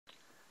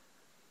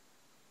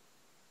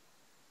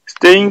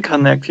Staying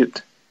connected.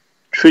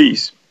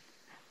 Trees.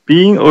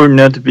 Being or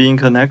not being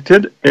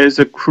connected is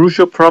a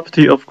crucial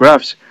property of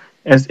graphs,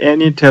 as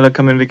any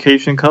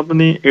telecommunication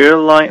company,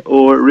 airline,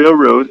 or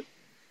railroad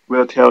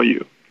will tell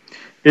you.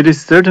 It is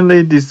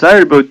certainly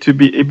desirable to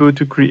be able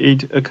to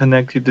create a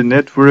connected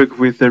network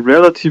with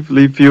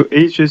relatively few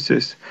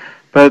edges,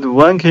 but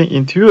one can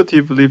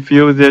intuitively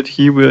feel that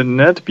he will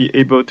not be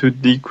able to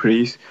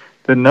decrease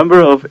the number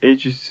of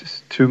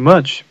edges too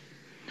much.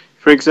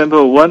 For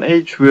example, one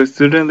edge will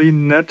certainly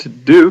not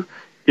do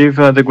if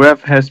the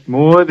graph has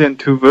more than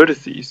two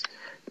vertices.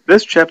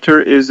 This chapter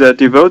is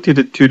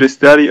devoted to the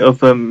study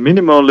of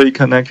minimally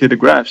connected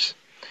graphs,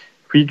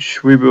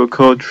 which we will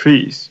call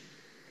trees.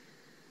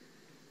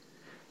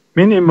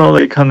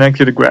 Minimally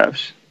connected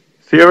graphs.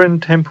 Theorem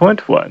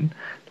 10.1.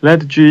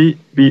 Let G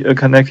be a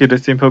connected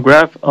simple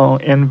graph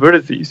on n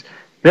vertices.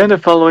 Then the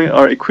following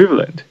are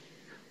equivalent.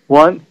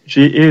 1.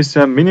 G is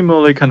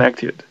minimally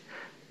connected.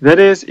 That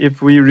is,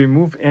 if we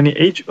remove any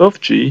edge of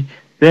G,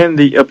 then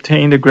the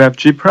obtained graph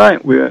G'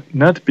 will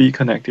not be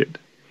connected.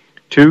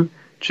 2.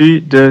 G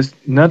does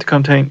not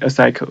contain a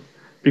cycle.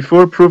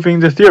 Before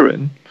proving the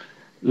theorem,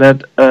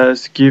 let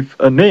us give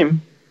a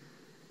name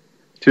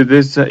to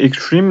this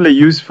extremely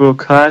useful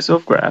class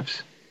of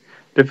graphs.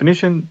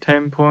 Definition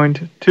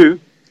 10.2.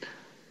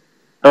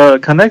 A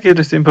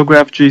connected simple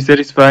graph G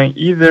satisfying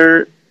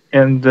either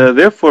and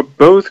therefore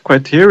both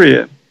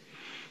criteria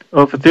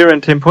of theorem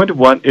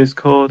 10.1 is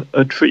called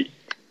a tree.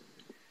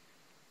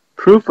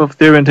 Proof of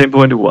theorem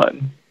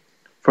 10.1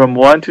 from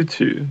 1 to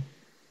 2.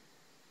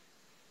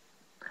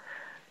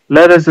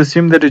 Let us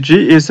assume that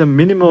G is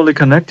minimally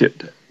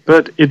connected,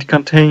 but it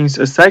contains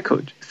a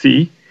cycle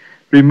C.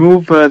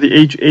 Remove the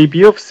edge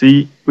AB of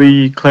C,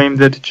 we claim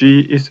that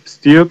G is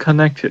still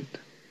connected.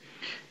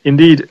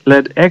 Indeed,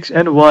 let X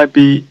and Y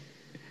be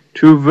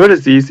two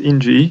vertices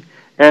in G.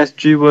 As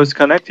G was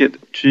connected,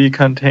 G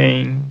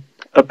contained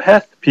a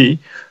path P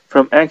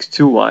from X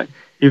to Y.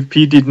 If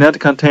P did not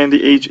contain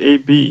the edge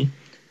AB,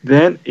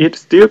 then it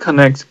still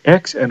connects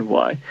X and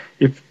Y.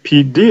 If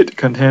P did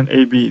contain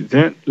AB,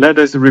 then let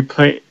us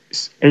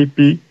replace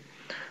AB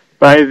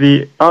by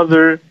the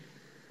other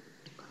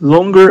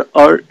longer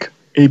arc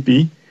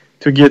AB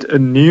to get a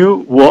new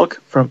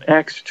walk from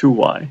X to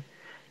Y.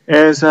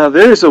 As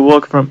there is a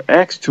walk from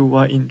X to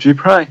Y in G',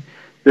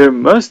 there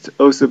must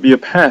also be a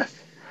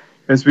path,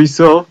 as we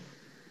saw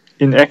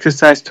in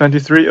exercise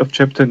 23 of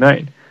chapter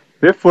 9.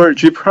 Therefore,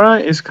 G'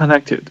 is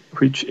connected,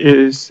 which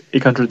is a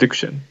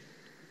contradiction.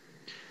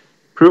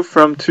 Proof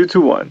from 2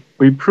 to 1.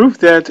 We prove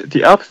that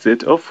the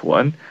opposite of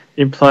 1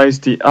 implies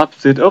the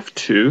opposite of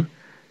 2.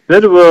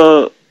 That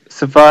will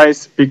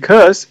suffice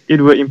because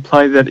it will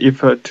imply that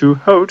if 2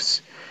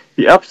 holds,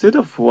 the opposite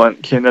of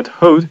 1 cannot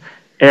hold,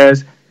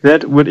 as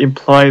that would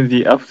imply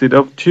the opposite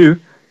of 2.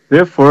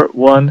 Therefore,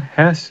 1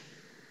 has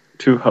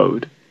to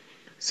hold.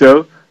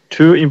 So,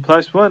 2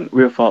 implies 1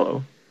 will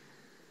follow.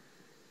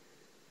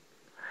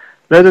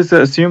 Let us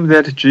assume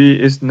that G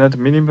is not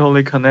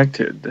minimally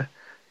connected.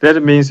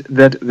 That means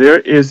that there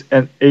is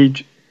an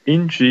edge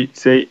in G,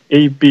 say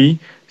AB,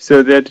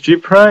 so that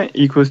G'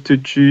 equals to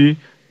G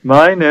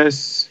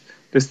minus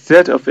the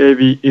set of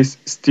AB is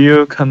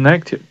still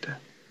connected.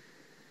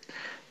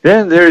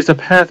 Then there is a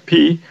path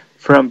P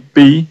from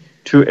B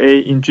to A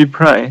in G'.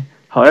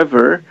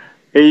 However,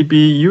 AB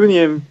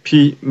union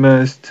P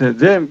must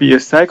then be a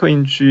cycle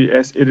in G,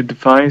 as it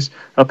defines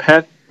a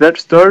path that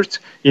starts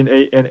in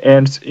A and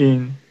ends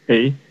in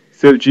A,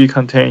 so G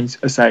contains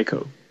a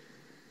cycle.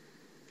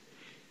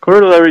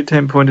 Corollary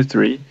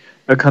 10.3.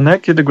 A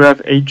connected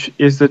graph H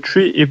is a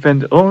tree if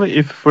and only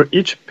if for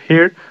each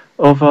pair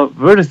of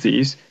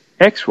vertices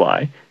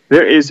xy,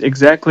 there is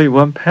exactly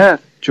one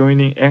path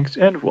joining x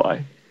and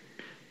y.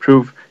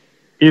 Proof.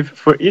 If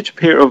for each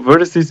pair of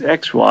vertices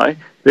xy,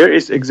 there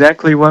is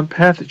exactly one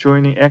path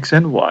joining x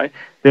and y,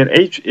 then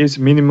H is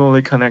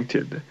minimally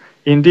connected.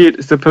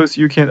 Indeed, suppose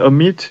you can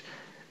omit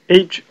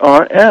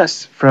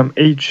HRS from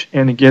H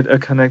and get a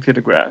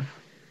connected graph.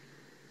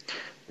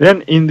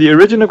 Then in the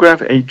original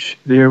graph H,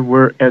 there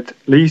were at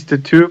least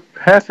two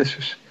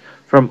paths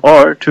from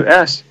R to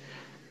S,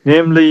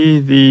 namely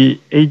the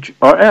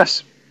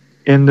HRS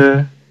and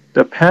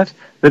the path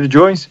that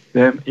joins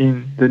them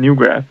in the new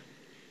graph.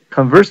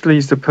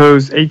 Conversely,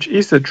 suppose H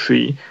is a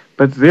tree,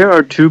 but there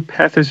are two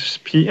paths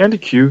P and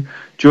Q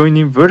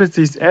joining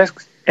vertices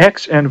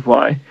X and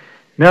Y.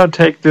 Now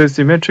take the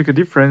symmetric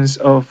difference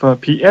of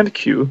P and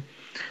Q.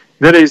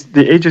 That is,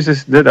 the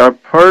edges that are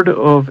part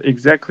of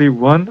exactly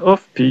one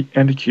of P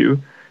and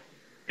Q.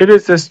 It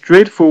is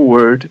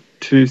straightforward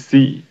to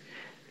see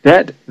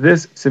that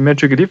this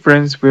symmetric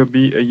difference will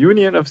be a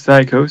union of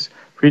cycles,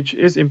 which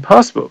is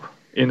impossible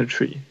in a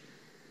tree.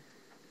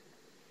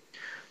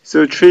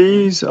 So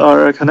trees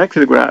are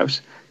connected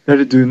graphs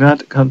that do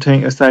not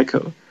contain a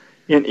cycle.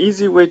 An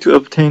easy way to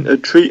obtain a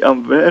tree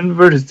on n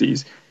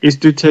vertices is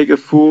to take a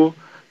full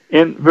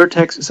n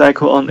vertex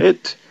cycle on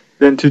it,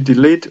 then to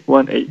delete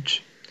one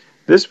edge.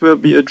 This will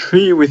be a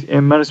tree with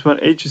n-1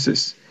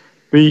 edges.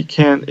 We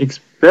can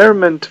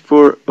experiment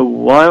for a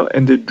while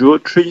and draw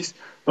trees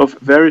of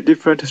very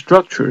different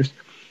structures,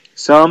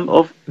 Some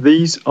of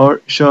these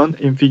are shown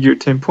in figure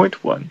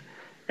 10.1.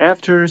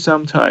 After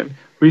some time,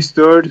 we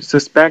start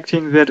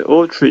suspecting that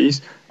all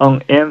trees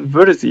on n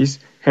vertices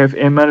have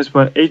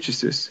n-1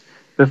 edges.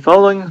 The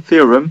following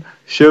theorem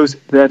shows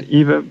that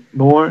even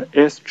more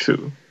is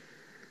true.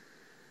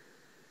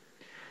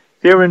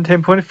 Theorem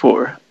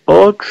 10.4.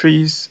 All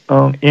trees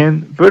on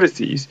n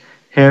vertices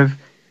have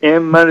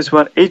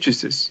n-1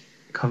 edges.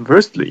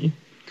 Conversely,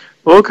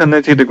 all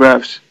connected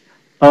graphs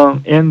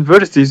on n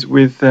vertices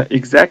with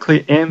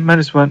exactly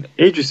n-1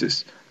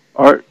 edges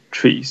are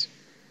trees.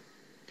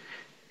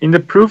 In the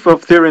proof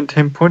of theorem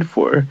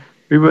 10.4,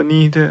 we will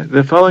need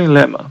the following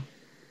lemma.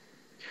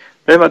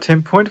 Lemma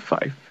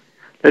 10.5.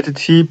 Let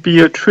T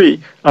be a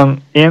tree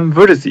on n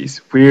vertices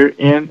where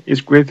n is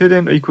greater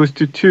than or equals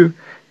to 2,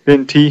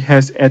 then T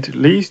has at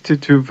least 2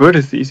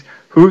 vertices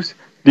whose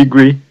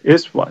degree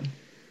is 1.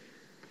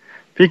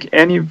 Pick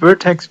any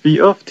vertex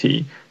V of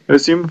T.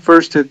 Assume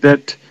first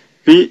that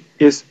V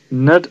is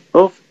not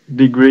of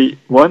degree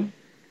 1.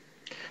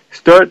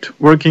 Start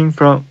walking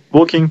from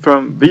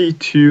V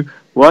to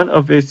one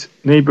of its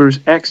neighbors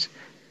x,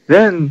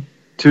 then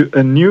to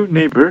a new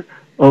neighbor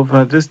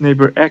of this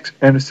neighbor x,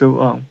 and so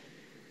on.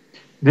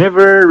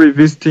 Never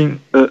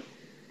revisiting a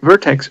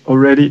vertex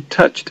already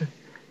touched.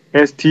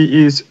 As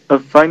T is a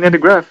finite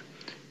graph,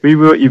 we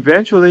will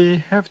eventually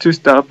have to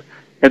stop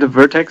at a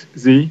vertex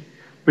z.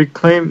 We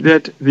claim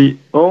that the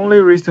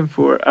only reason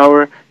for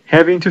our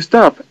having to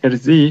stop at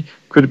z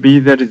could be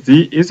that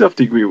z is of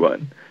degree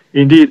 1.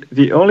 Indeed,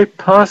 the only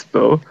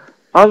possible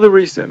other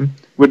reason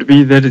would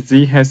be that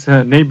z has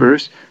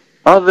neighbors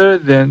other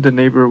than the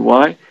neighbor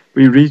y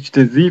we reached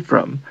z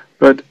from,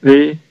 but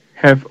they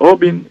have all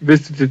been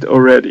visited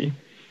already.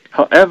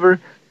 However,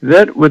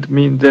 that would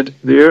mean that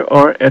there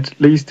are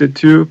at least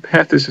 2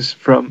 paths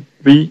from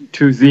v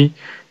to z,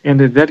 and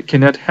that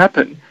cannot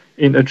happen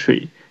in a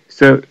tree.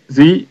 So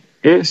z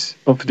is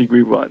of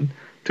degree 1.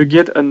 To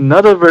get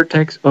another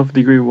vertex of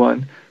degree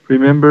 1,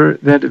 remember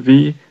that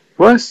v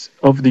was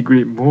of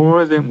degree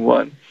more than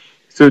 1.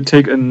 So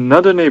take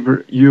another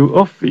neighbor u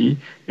of v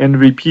and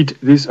repeat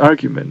this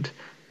argument.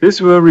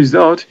 This will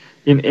result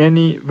in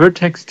any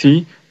vertex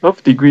t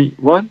of degree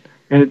 1,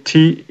 and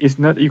t is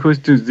not equal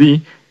to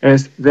z,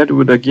 as that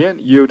would again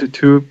yield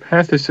 2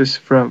 paths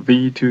from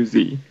v to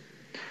z.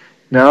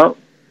 Now,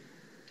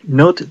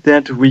 note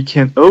that we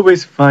can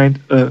always find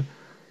a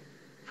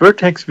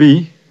vertex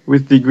v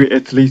with degree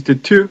at least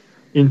 2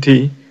 in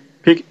T.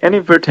 Pick any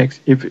vertex.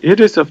 If it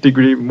is of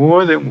degree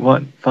more than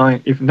 1,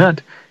 fine. If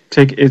not,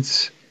 take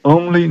its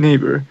only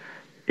neighbor,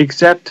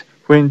 except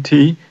when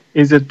T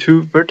is a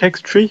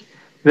 2-vertex tree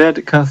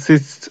that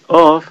consists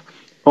of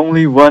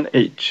only one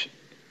edge.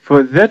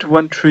 For that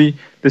one tree,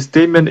 the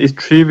statement is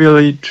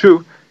trivially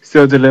true,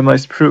 so the lemma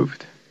is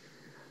proved.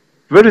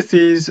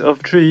 Vertices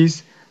of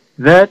trees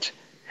that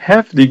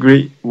have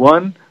degree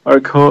 1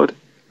 are called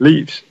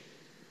leaves.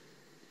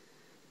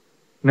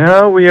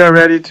 Now we are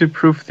ready to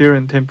prove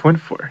theorem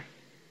 10.4.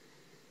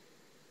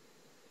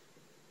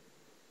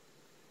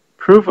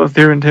 Proof of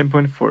theorem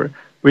 10.4.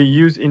 We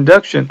use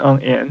induction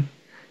on n.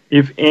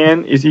 If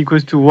n is equal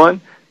to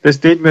 1, the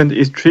statement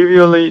is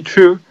trivially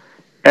true,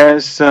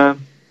 as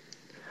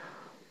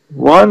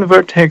one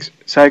vertex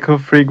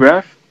cycle-free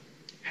graph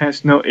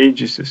has no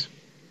edges.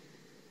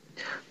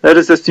 Let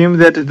us assume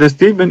that the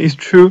statement is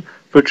true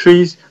for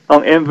trees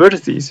on n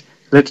vertices.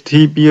 Let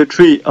T be a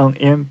tree on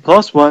n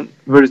plus 1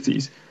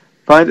 vertices.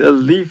 Find a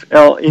leaf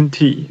L in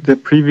T. The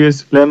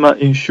previous lemma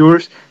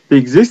ensures the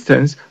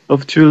existence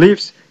of 2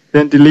 leaves,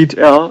 then delete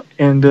L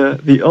and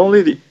the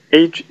only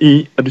edge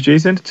E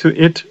adjacent to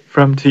it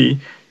from T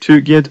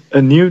to get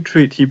a new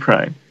tree T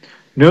prime.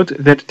 Note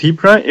that T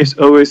prime is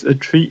always a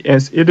tree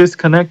as it is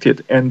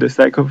connected and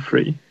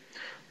cycle-free.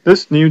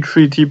 This new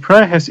tree T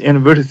prime has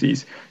n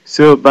vertices,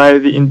 so by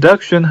the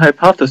induction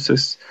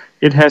hypothesis,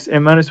 it has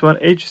n-1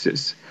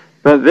 edges.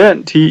 But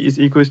then T is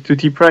equal to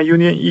T prime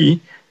union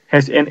E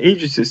has n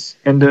edges,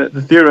 and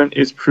the theorem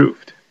is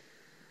proved.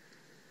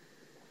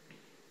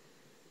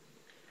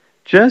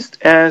 Just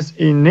as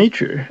in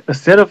nature, a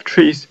set of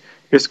trees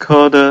is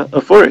called a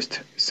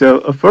forest. So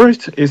a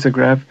forest is a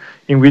graph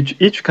in which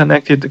each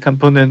connected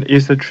component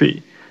is a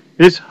tree.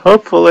 This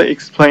hopefully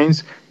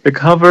explains the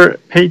cover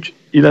page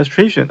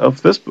illustration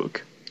of this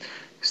book.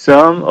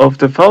 Some of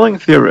the following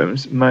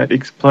theorems might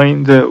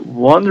explain the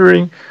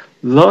wandering,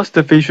 lost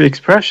facial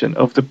expression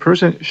of the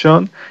person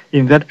shown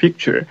in that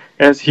picture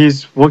as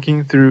he's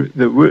walking through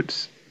the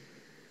woods.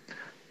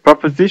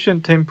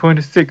 Proposition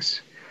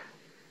 10.6.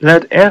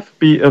 Let F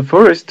be a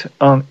forest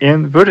on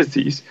n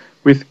vertices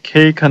with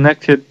k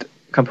connected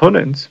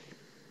components.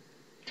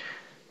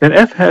 Then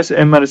F has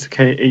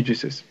n-k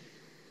edges.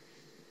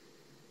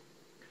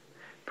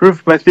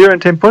 Proof by theorem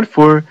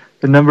 10.4,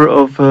 the number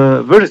of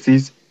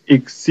vertices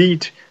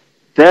exceed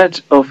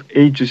that of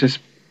edges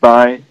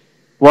by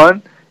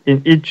 1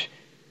 in each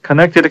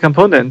connected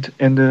component,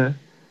 and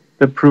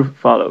the proof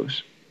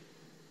follows.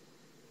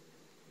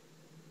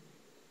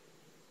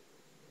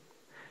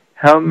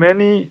 How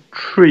many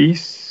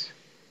trees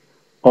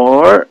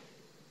are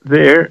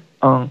there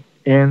on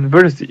n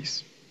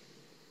vertices?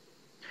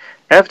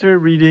 After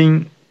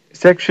reading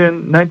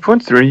section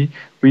 9.3,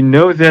 we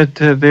know that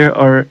there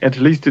are at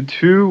least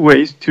two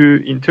ways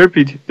to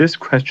interpret this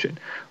question.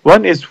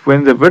 One is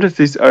when the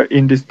vertices are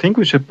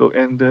indistinguishable,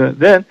 and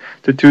then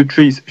the two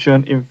trees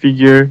shown in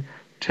figure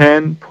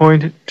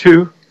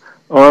 10.2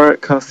 are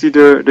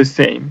considered the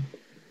same.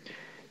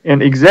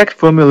 An exact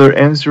formula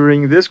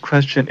answering this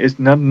question is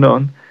not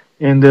known,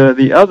 and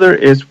the other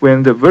is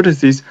when the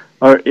vertices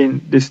are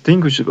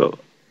indistinguishable.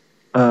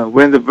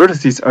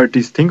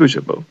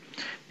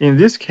 In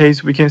this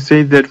case, we can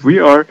say that we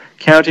are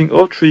counting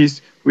all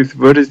trees with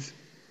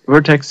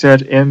vertex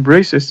set and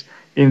braces.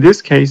 In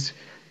this case,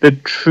 the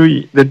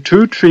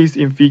two trees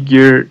in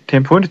figure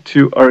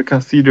 10.2 are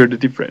considered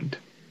different.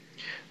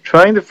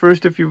 Trying the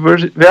first few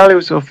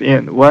values of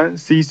n, one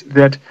sees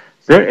that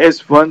there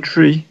is one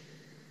tree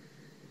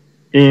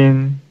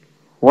in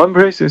one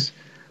braces,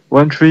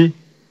 one tree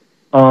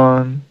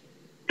on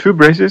two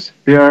braces.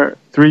 There are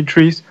 3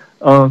 trees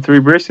on 3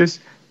 braces,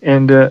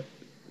 and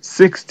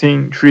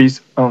 16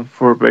 trees on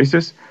 4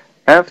 braces.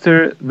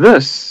 After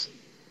this,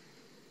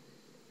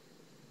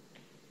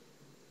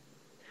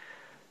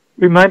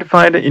 we might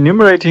find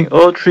enumerating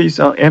all trees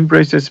on n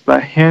braces by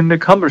hand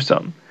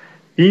cumbersome.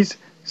 These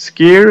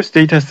scarce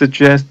data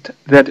suggest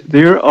that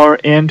there are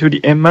n to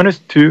the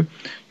n-2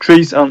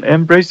 trees on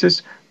n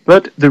braces,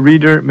 but the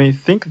reader may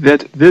think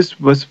that this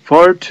was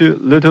far too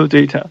little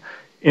data,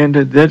 and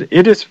that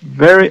it is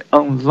very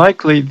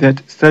unlikely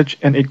that such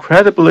an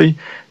incredibly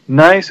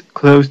nice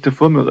closed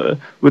formula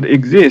would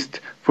exist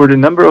for the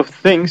number of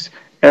things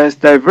as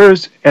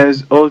diverse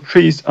as all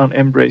trees on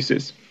n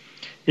braces.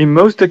 In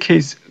most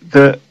cases,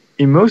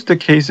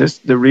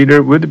 the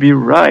reader would be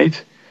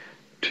right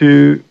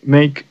to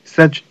make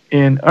such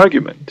an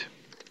argument.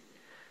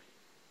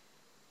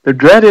 The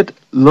dreaded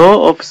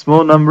law of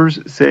small numbers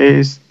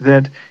says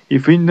that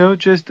if we know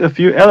just a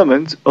few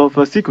elements of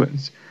a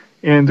sequence,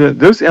 and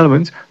those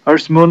elements are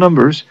small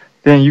numbers,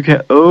 then you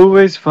can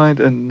always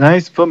find a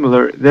nice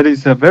formula that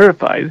is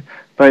verified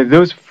by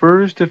those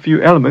first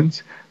few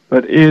elements,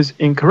 but is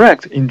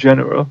incorrect in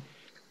general.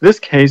 This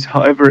case,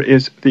 however,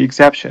 is the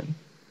exception.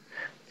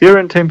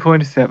 Theorem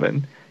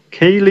 10.7,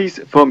 Cayley's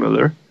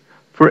formula.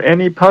 For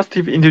any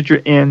positive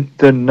integer n,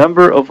 the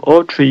number of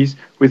all trees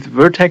with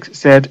vertex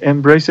set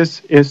and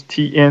braces is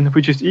Tn,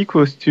 which is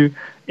equals to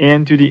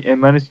n to the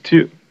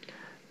n-2.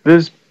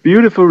 This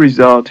beautiful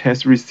result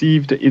has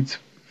received its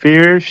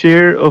fair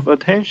share of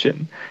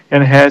attention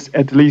and has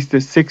at least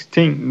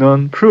 16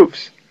 known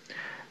proofs.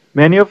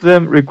 Many of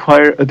them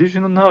require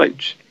additional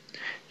knowledge.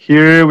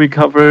 Here we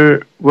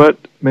cover what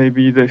may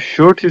be the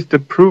shortest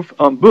proof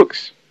on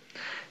books,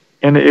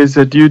 and it is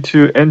due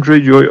to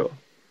André Joyaux.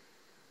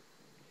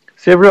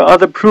 Several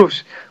other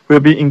proofs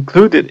will be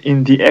included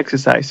in the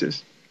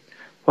exercises.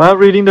 While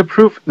reading the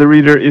proof, the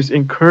reader is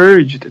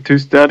encouraged to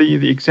study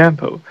the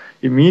example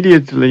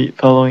immediately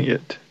following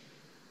it.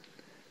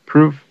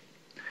 Proof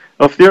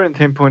of Theorem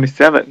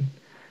 10.7.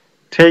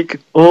 Take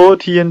all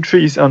Tn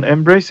trees on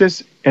n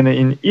braces, and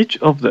in each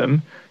of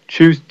them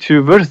choose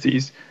 2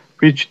 vertices,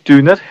 which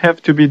do not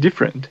have to be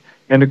different,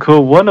 and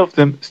call one of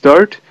them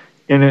start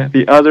and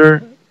the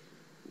other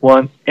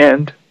one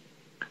end.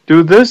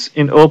 Do this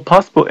in all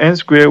possible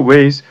n-squared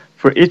ways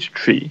for each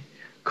tree.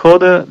 Call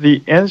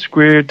the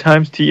n-squared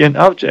times Tn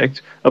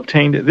object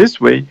obtained this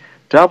way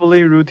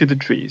doubly rooted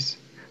trees.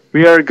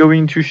 We are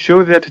going to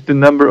show that the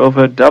number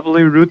of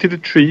doubly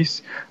rooted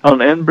trees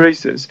on n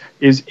braces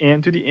is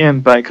n to the n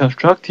by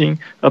constructing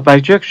a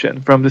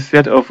bijection from the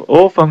set of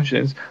all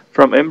functions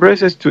from n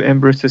braces to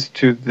n braces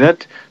to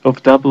that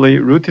of doubly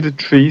rooted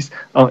trees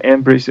on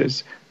n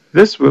braces.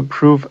 This will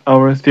prove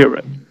our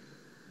theorem.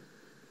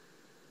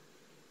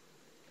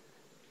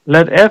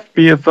 Let f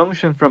be a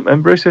function from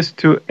n braces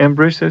to n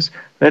braces.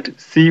 Let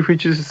C,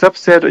 which is a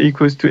subset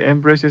equals to n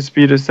braces,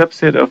 be the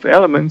subset of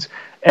elements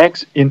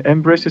x in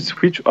n braces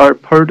which are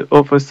part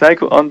of a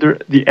cycle under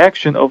the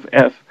action of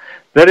f.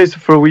 That is,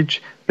 for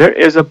which there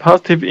is a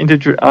positive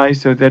integer I,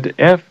 so that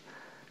f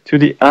to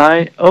the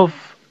I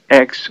of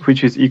x,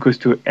 which is equals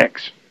to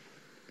x.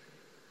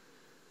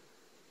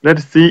 Let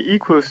C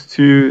equals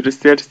to the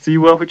set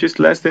C1, which is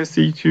less than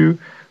C2,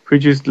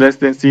 which is less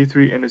than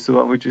C3, and so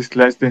on, which is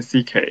less than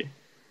CK.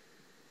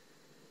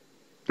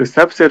 The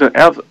subset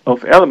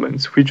of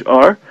elements which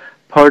are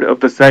part of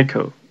the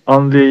cycle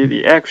under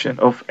the action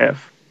of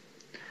f.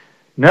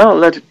 Now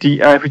let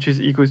di, which is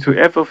equals to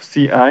f of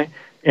ci,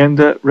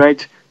 and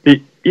write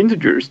the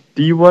integers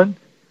d1,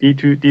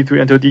 d2,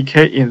 d3 until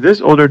dk in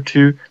this order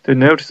to the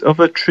nodes of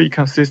a tree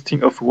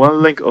consisting of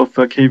one link of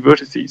k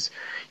vertices.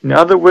 In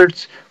other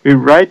words, we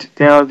write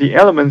down the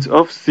elements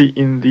of C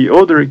in the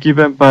order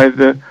given by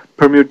the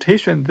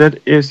permutation that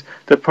is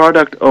the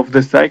product of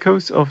the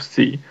cycles of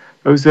C.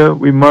 Also,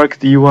 we mark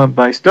d1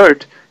 by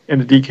start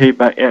and dk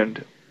by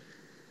end.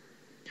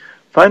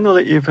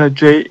 Finally, if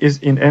j is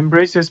in n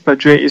braces but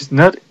j is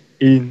not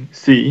in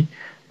C,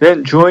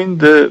 then join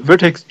the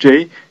vertex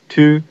j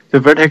to the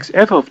vertex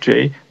f of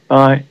j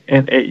by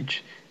an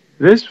h.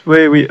 This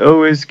way we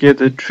always get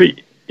a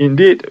tree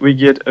Indeed, we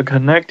get a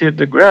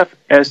connected graph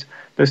as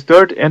the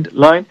start end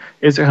line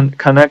is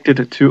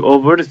connected to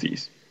all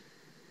vertices.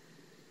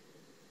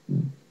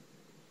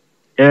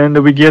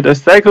 And we get a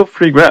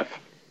cycle-free graph,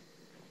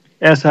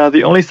 as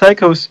the only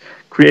cycles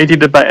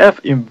created by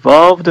F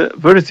involved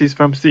vertices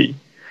from C,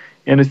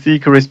 and C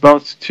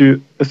corresponds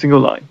to a single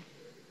line.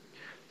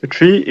 The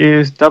tree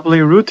is doubly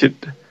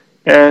rooted,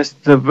 as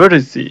the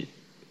vertices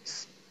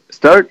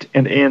start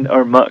and end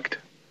are marked.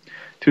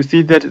 To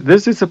see that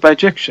this is a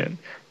bijection,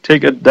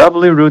 take a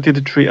doubly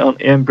rooted tree on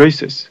M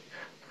braces.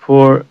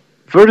 For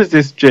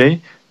vertices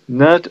J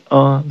not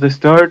on the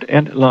start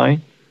end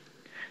line,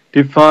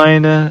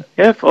 define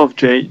f of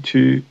J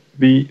to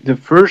be the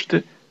first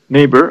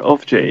neighbor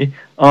of J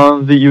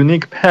on the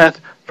unique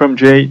path from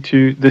J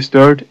to the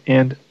start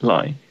end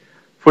line.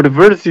 For the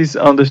vertices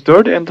on the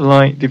start end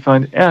line,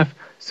 define f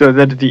so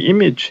that the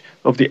image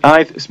of the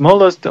ith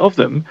smallest of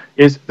them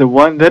is the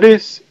one that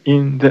is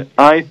in the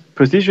ith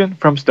position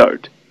from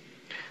start.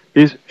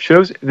 This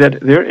shows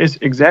that there is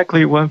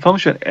exactly one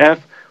function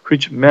f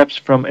which maps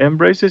from M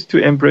braces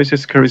to M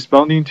braces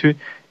corresponding to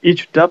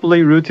each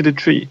doubly rooted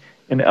tree,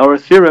 and our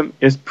theorem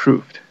is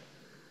proved.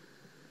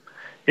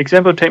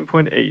 Example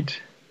 10.8.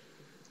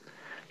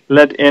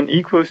 Let n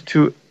equals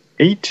to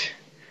 8,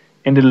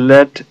 and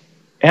let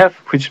f,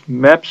 which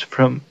maps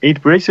from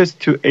 8 braces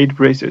to 8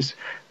 braces,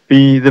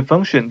 be the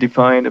function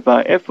defined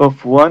by f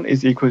of 1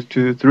 is equal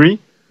to 3,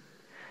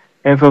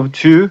 f of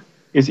 2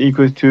 is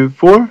equal to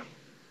 4,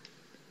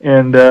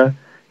 and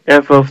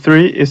f of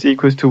 3 is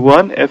equal to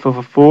 1, f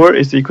of 4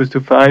 is equal to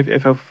 5,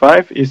 f of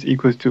 5 is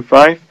equal to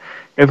 5,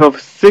 f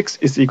of 6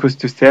 is equal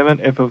to 7,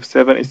 f of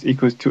 7 is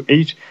equal to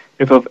 8,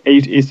 f of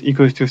 8 is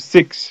equal to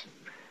 6.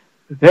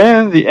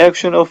 Then the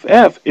action of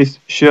f is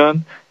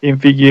shown in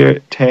figure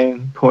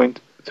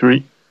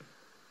 10.3.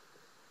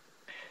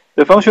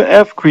 The function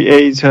f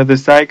creates the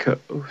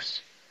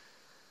cycles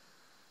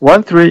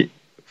 1, 3,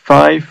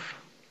 5,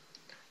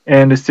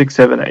 and 6,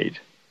 7, 8.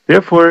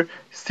 Therefore,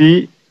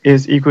 C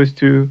is equal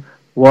to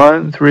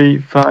 1, 3,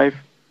 5,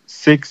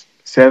 6,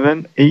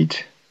 7,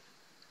 8,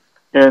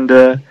 and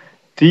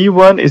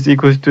D1 is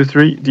equal to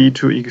 3,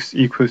 D2 is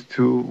equal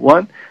to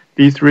 1,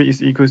 D3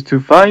 is equal to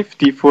 5,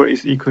 D4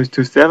 is equal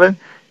to 7,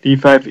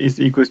 D5 is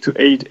equal to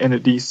 8, and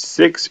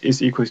D6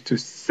 is equal to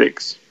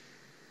 6.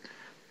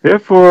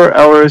 Therefore,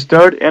 our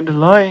start end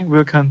line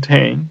will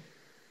contain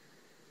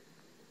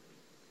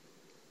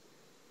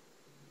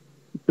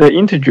the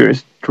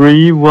integers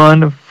 3,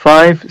 1,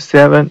 5,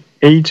 7,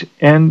 8,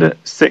 and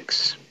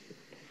 6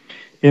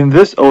 in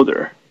this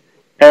order,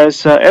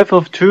 as f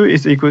of 2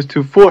 is equal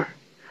to 4,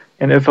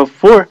 and f of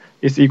 4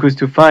 is equal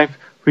to 5.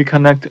 We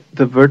connect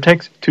the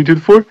vertex 2 to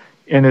 4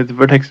 and the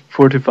vertex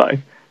 4 to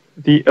 5.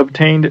 The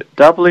obtained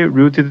doubly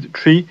rooted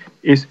tree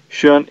is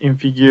shown in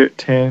figure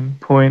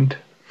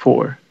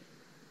 10.4.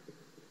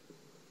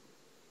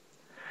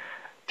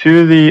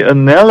 To the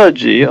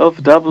analogy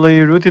of doubly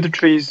rooted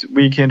trees,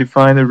 we can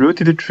define the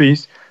rooted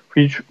trees,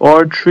 which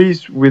are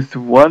trees with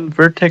one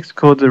vertex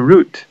called the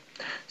root.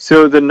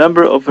 So the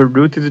number of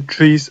rooted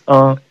trees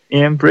on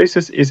M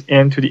braces is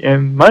n to the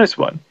n minus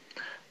 1.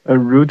 A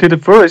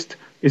rooted forest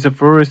is a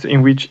forest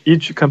in which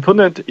each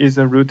component is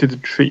a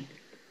rooted tree.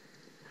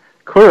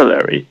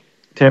 Corollary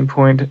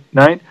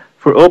 10.9.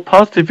 For all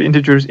positive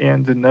integers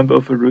n, the number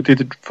of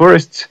rooted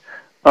forests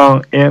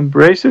on M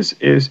braces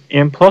is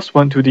n plus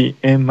 1 to the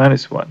n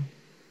minus 1.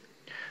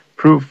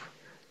 Proof.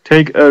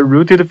 Take a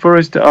rooted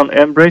forest on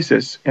M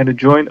braces and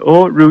join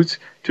all roots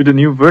to the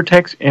new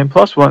vertex n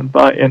plus 1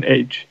 by an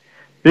edge.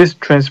 This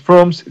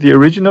transforms the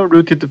original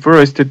rooted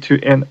forest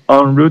to an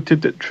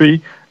unrooted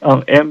tree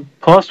on M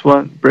plus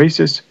 1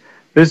 braces.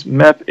 This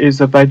map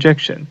is a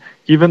bijection.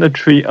 Given a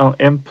tree on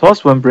M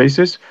plus 1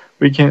 braces,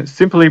 we can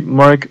simply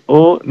mark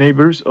all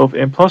neighbors of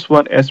M plus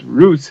 1 as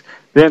roots,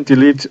 then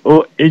delete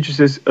all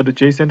edges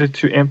adjacent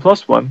to M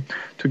plus 1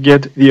 to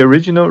get the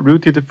original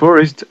rooted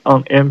forest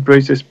on M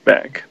braces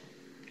back.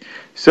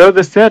 So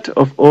the set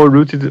of all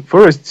rooted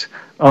forests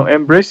on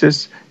M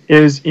braces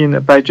is in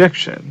a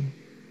bijection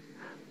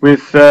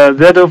with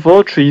that of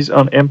all trees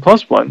on M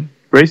plus 1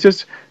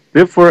 braces,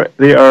 therefore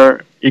they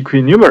are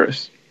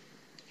equinumerous.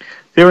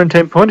 Theorem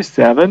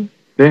 10.7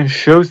 then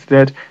shows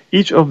that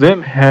each of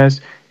them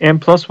has M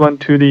plus 1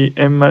 to the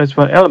M minus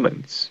 1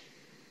 elements.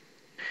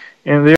 And